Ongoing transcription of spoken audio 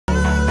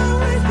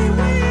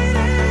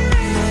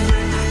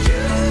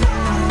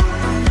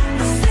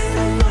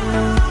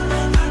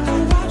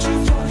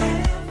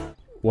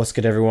What's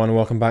good everyone,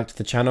 welcome back to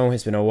the channel.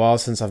 It's been a while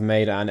since I've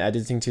made an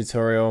editing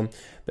tutorial,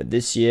 but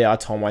this year I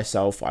told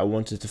myself I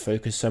wanted to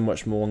focus so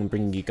much more on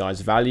bringing you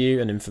guys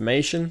value and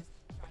information.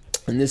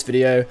 In this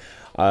video,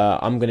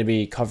 I'm going to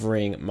be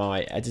covering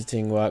my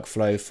editing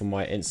workflow for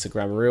my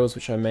Instagram Reels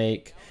which I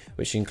make,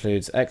 which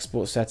includes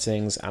export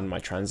settings and my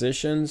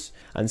transitions.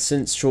 And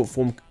since short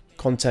form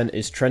content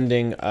is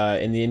trending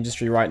in the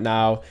industry right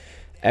now,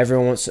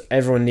 everyone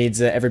needs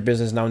it, every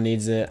business now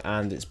needs it,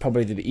 and it's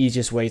probably the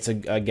easiest way to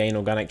gain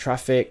organic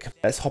traffic.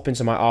 Let's hop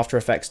into my After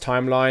Effects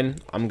timeline.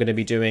 I'm going to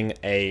be doing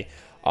a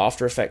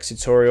After Effects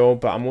tutorial,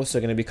 but I'm also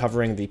going to be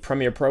covering the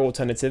Premiere Pro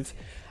alternative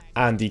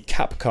and the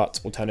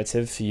CapCut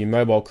alternative for you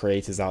mobile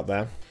creators out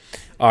there.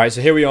 Alright,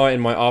 so here we are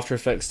in my After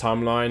Effects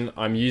timeline.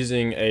 I'm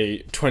using a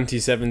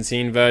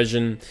 2017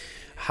 version.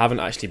 Haven't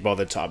actually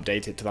bothered to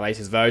update it to the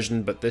latest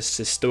version, but this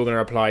is still going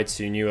to apply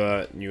to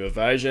newer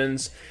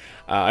versions.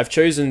 I've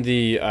chosen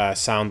the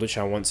sound which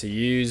I want to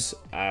use.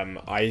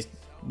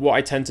 What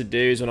I tend to do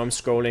is when I'm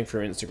scrolling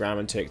through Instagram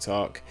and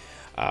TikTok,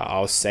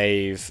 I'll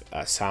save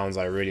sounds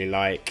I really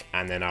like,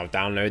 and then I'll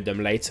download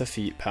them later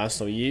for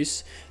personal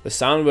use. The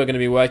sound we're going to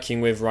be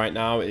working with right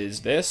now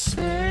is this.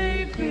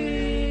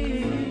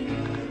 Baby,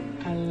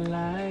 I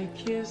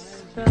like your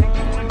style.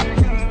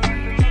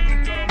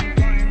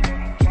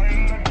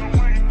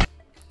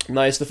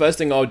 Nice. The first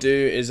thing I'll do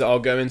is I'll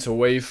go into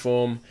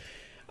waveform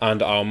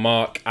and I'll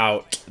mark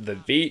out the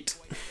beat.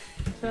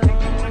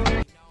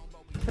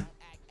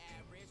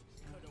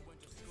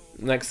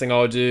 Next thing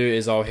I'll do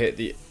is I'll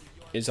hit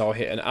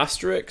an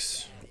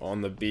asterisk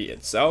on the beat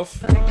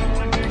itself.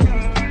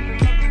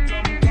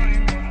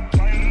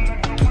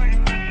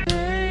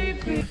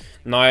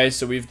 Nice.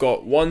 So we've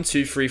got 1,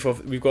 2, 3, 4.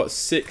 We've got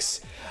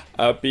 6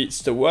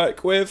 beats to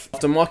work with.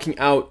 After marking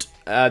out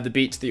the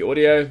beat to the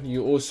audio,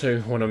 you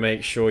also want to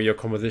make sure your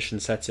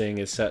composition setting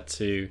is set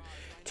to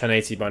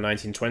 1080 by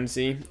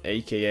 1920,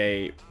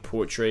 aka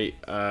portrait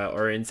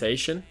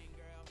orientation.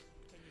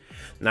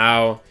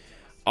 Now,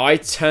 I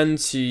tend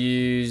to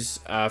use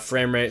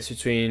frame rates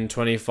between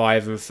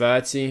 25 and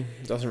 30.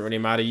 Doesn't really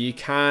matter. You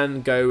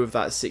can go with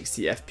that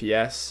 60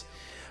 FPS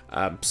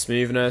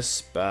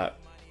smoothness, but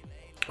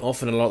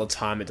often a lot of the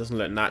time it doesn't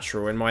look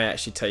natural. It might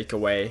actually take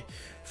away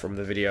from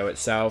the video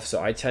itself.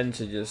 So I tend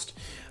to just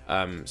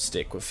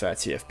stick with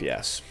 30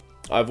 FPS.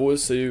 I've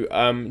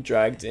also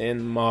dragged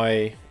in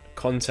my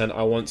content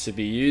I want to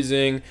be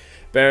using,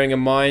 bearing in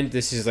mind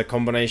this is a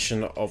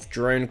combination of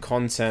drone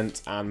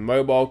content and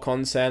mobile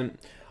content.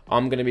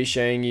 I'm going to be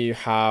showing you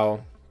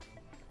how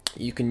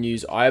you can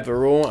use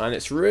either or, and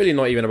it's really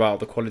not even about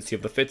the quality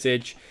of the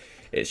footage,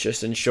 it's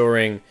just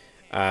ensuring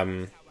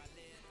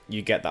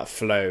you get that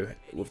flow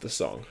with the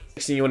song.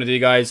 Next thing you want to do,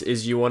 guys,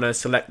 is you want to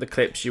select the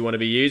clips you want to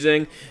be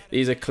using.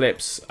 These are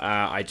clips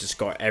I just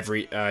got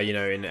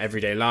in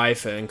everyday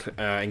life,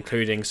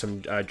 including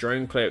some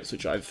drone clips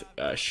which I've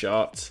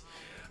shot.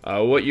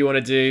 What you want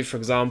to do, for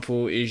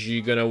example, is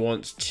you're going to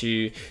want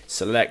to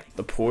select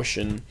the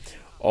portion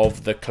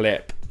of the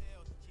clip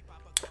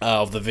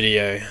of the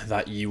video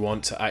that you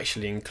want to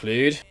actually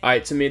include.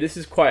 Alright, to me this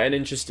is quite an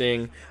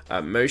interesting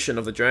motion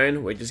of the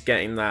drone. We're just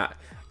getting that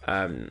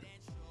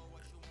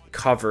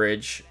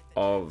coverage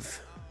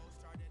of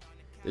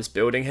this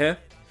building here.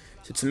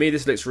 So to me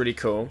this looks really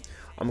cool.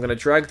 I'm going to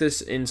drag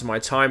this into my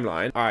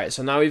timeline. Alright,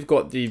 so now we've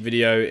got the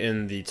video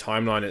in the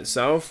timeline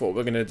itself. What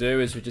we're going to do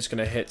is we're just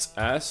going to hit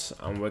S,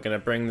 and we're going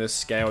to bring this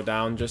scale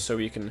down just so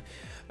we can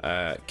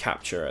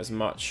capture as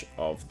much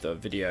of the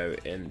video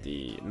in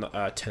the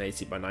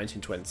 1080 by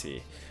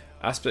 1920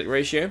 aspect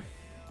ratio.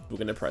 We're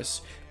going to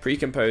press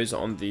pre-compose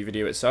on the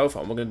video itself,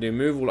 and we're going to do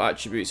move all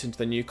attributes into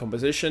the new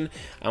composition,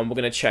 and we're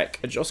going to check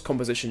adjust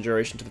composition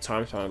duration to the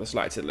time span of the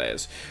selected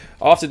layers.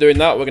 After doing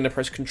that, we're going to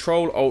press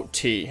Control Alt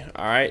T.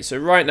 Alright, so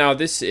right now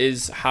this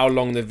is how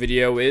long the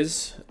video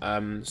is.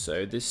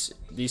 So these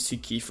 2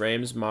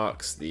 keyframes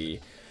marks the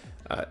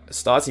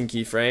starting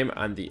keyframe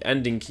and the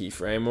ending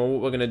keyframe. Well,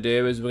 what we're going to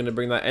do is we're going to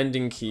bring that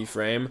ending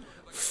keyframe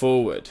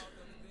forward,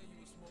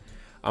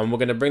 and we're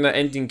going to bring that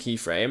ending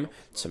keyframe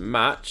to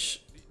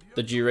match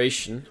the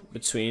duration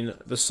between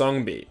the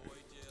song beat.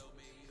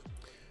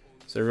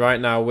 So right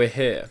now we're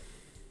here,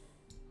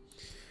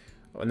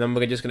 and then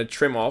we're just going to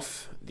trim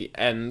off the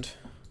end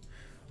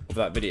of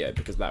that video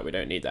because we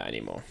don't need that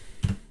anymore.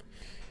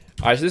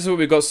 Alright, so this is what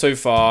we've got so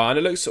far, and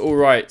it looks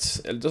alright.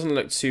 It doesn't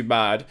look too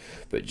bad,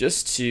 but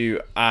just to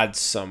add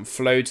some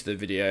flow to the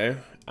video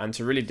and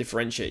to really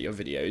differentiate your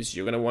videos,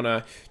 you're going to want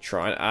to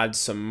try and add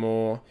some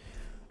more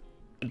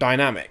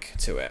dynamic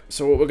to it.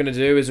 So what we're going to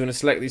do is we're going to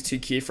select these 2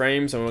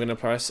 keyframes, and we're going to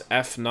press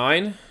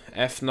F9.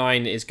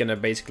 F9 is going to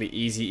basically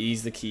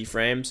ease the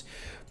keyframes,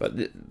 but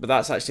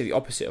that's actually the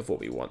opposite of what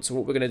we want. So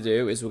what we're going to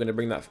do is we're going to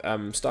bring that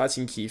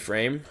starting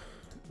keyframe,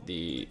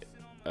 the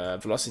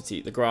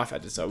velocity, the graph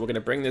editor, we're going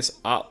to bring this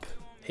up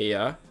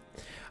here,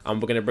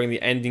 and we're going to bring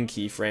the ending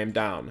keyframe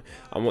down.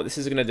 And what this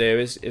is going to do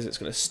is it's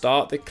going to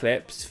start the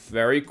clips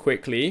very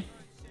quickly,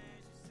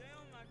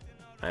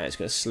 and it's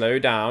going to slow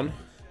down,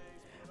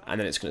 and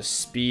then it's going to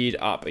speed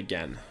up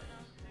again.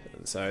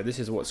 And so this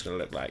is what it's going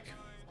to look like.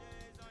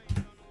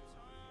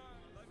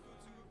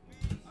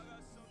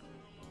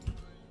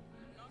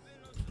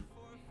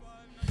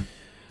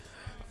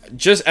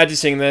 just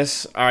editing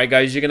this. Alright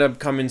guys, you're going to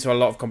come into a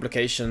lot of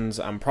complications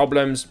and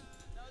problems.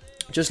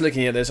 Just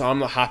looking at this, I'm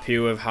not happy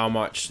with how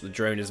much the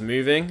drone is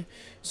moving.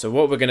 So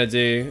what we're going to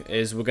do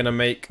is we're going to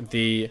make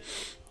the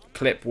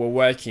clip we're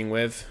working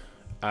with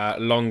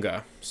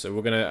longer. So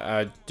we're going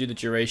to do the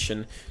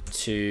duration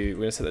to, we're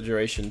going to set the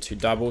duration to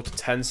double to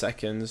 10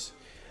 seconds.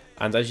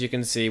 And as you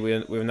can see,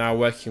 we're now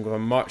working with a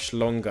much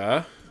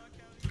longer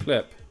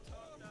clip.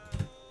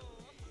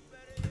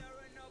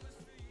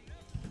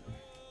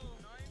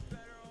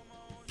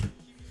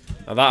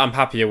 Now that I'm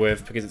happier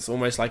with, because it's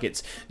almost like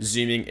it's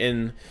zooming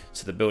in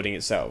to the building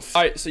itself.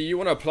 Alright, so you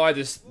want to apply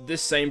this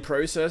same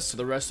process to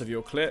the rest of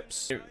your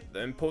clips.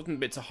 The important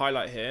bit to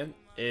highlight here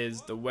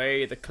is the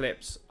way the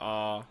clips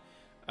are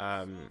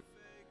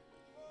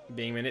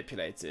being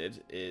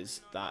manipulated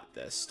is that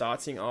they're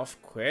starting off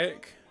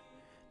quick,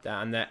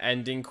 and they're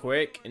ending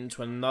quick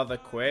into another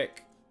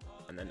quick,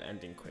 and then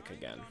ending quick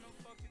again.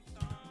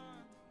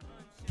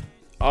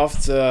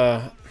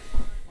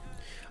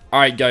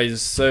 Alright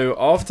guys, so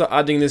after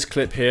adding this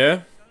clip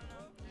here,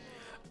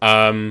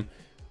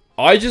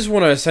 I just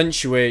want to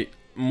accentuate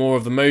more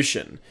of the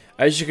motion.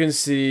 As you can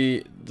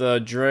see, the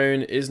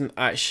drone isn't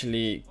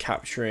actually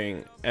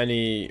capturing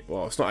any,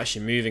 well, it's not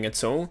actually moving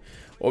at all.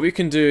 What we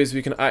can do is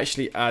we can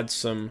actually add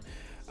some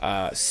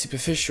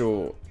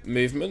superficial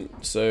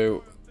movement.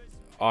 So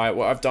what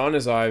I've done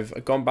is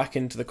I've gone back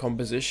into the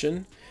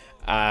composition.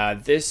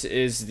 This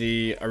is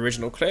the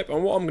original clip,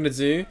 and what I'm going to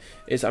do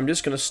is I'm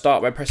just going to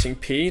start by pressing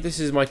P. This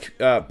is my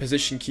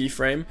position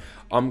keyframe.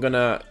 I'm going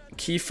to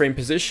keyframe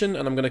position,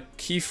 and I'm going to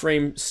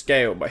keyframe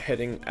scale by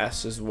hitting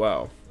S as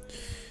well.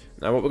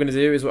 Now what we're going to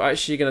do is we're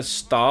actually going to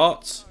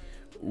start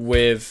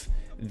with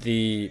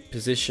the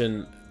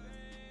position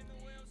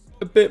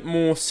a bit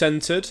more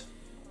centered,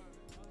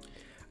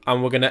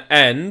 and we're going to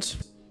end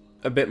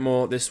a bit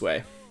more this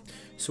way.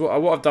 So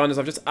what I've done is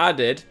I've just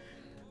added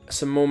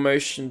some more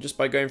motion just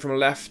by going from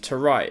left to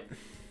right.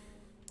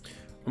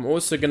 I'm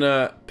also going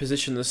to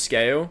position the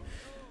scale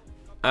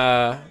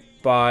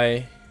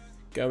by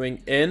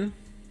going in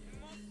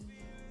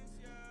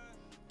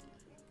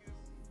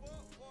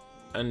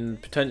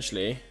and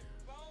potentially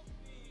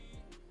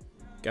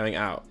going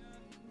out.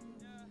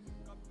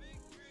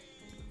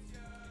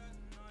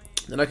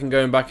 Then I can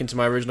go back into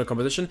my original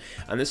composition,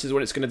 and this is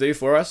what it's going to do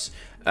for us.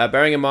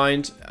 Bearing in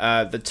mind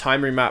the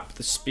time remap,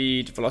 the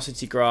speed,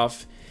 velocity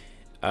graph,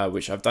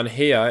 which I've done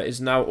here, is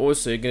now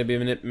also going to be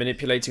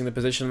manipulating the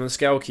position and the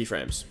scale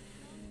keyframes.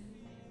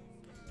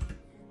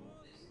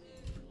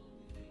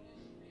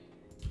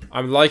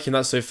 I'm liking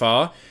that so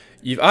far.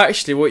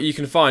 What you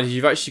can find is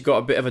you've actually got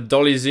a bit of a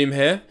dolly zoom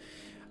here.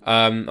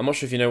 I'm not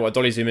sure if you know what a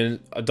dolly zoom is.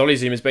 A dolly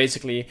zoom is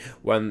basically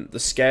when the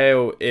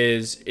scale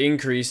is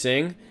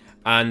increasing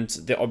and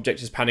the object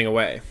is panning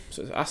away.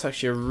 So that's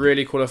actually a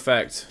really cool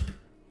effect.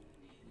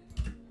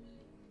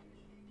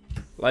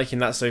 Liking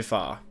that so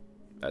far.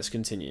 Let's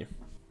continue.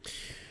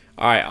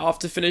 Alright,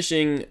 after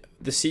finishing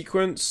the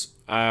sequence,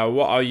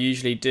 what I'll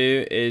usually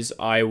do is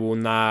I will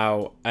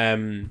now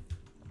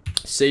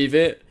save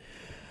it,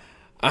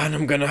 and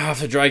I'm going to have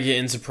to drag it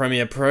into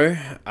Premiere Pro.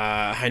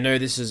 I know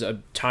this is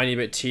a tiny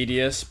bit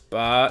tedious,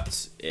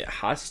 but it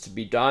has to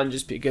be done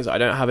just because I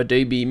don't have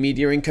Adobe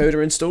Media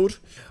Encoder installed.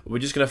 We're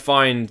just going to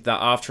find that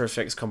After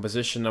Effects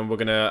composition, and we're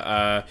going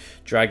to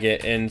drag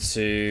it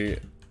into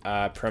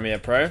Premiere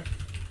Pro.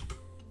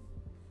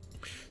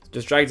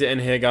 Just dragged it in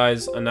here,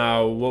 guys, and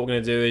now what we're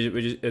going to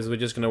do is we're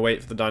just going to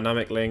wait for the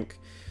dynamic link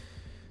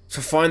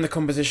to find the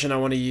composition I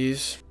want to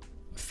use.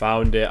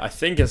 Found it. I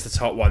think it's the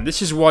top one.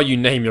 This is why you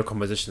name your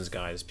compositions,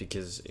 guys,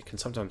 because it can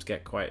sometimes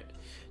get quite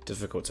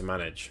difficult to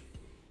manage.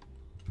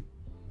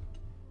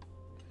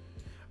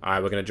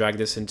 Alright, we're going to drag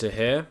this into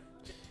here,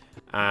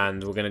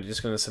 and we're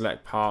just going to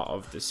select part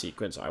of the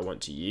sequence I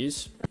want to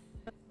use.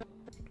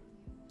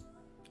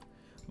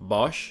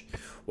 Bosh.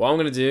 What I'm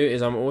going to do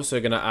is I'm also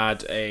going to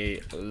add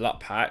a LUT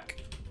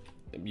pack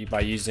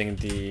by using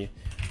the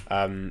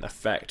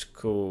effect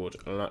called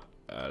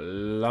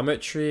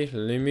Lumetri.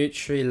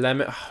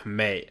 Oh,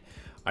 mate,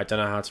 I don't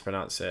know how to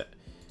pronounce it,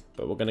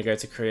 but we're going to go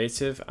to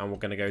Creative, and we're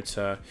going to go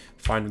to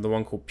find the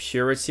one called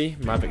Purity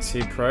Mavic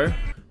 2 Pro.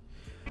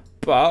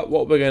 But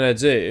what we're going to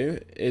do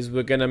is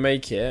we're going to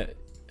make it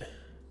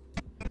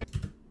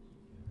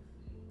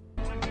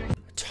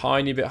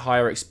tiny bit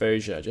higher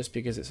exposure, just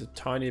because it's a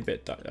tiny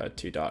bit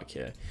too dark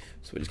here.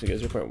 So we're just going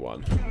to go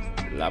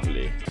 0.1.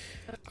 Lovely.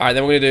 Alright,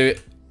 then we're going to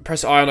do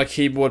press I on our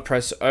keyboard,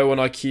 press O on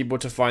our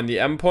keyboard to find the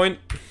endpoint.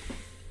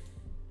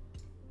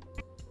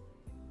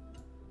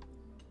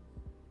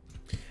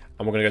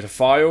 And we're going to go to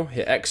File,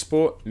 hit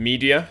Export,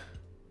 Media.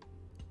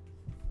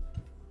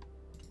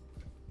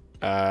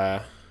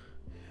 And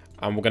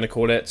we're going to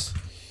call it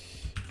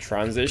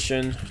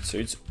Transition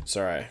to,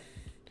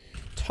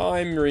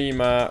 Time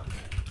Remap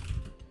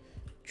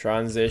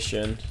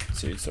Transition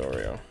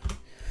Tutorial.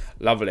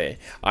 Lovely.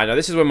 I know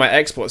this is where my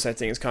export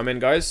settings come in,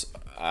 guys.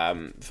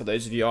 For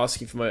those of you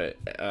asking for my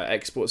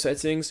export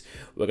settings,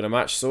 we're going to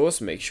match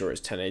source, make sure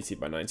it's 1080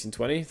 by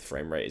 1920. The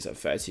frame rate is at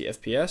 30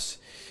 FPS.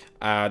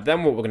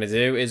 Then what we're going to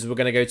do is we're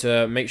going to go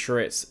to make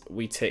sure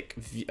we tick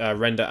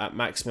render at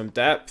maximum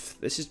depth.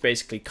 This is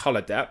basically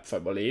color depth, I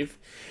believe.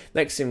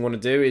 Next thing we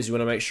want to do is we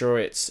want to make sure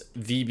it's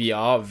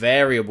VBR,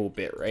 variable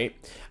bitrate,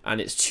 and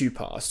it's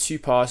 2-pass.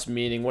 2-pass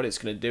meaning what it's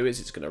going to do is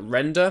it's going to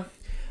render,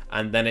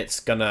 and then it's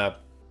going to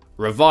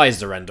revise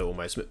the render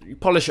almost. You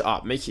polish it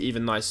up, make it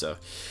even nicer.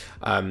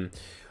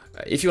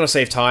 If you want to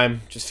save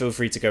time, just feel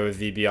free to go with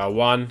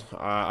VBR1.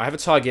 I have a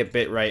target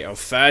bitrate of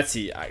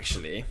 30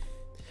 actually.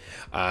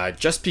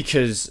 Just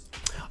because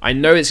I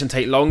know it's going to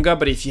take longer,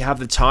 but if you have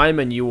the time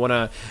and you want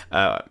to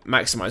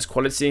maximize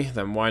quality,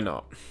 then why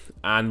not?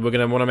 And we're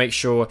going to want to make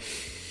sure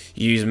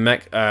use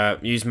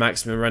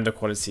maximum render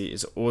quality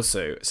is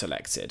also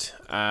selected.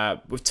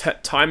 With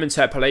time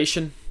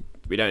interpolation,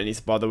 we don't need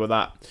to bother with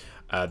that.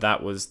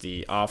 That was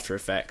the After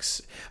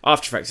Effects.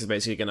 After Effects is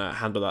basically going to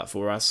handle that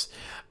for us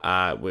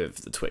with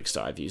the Twix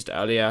that I've used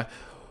earlier.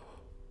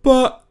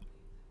 But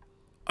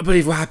I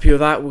believe we're happy with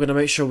that. We're going to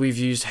make sure we've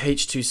used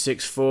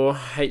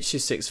H.264.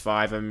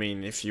 H.265, I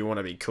mean, if you want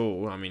to be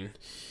cool, I mean,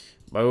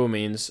 by all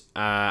means.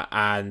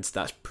 And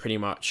that's pretty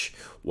much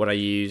what I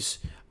use.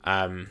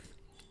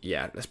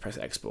 Yeah, let's press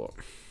export.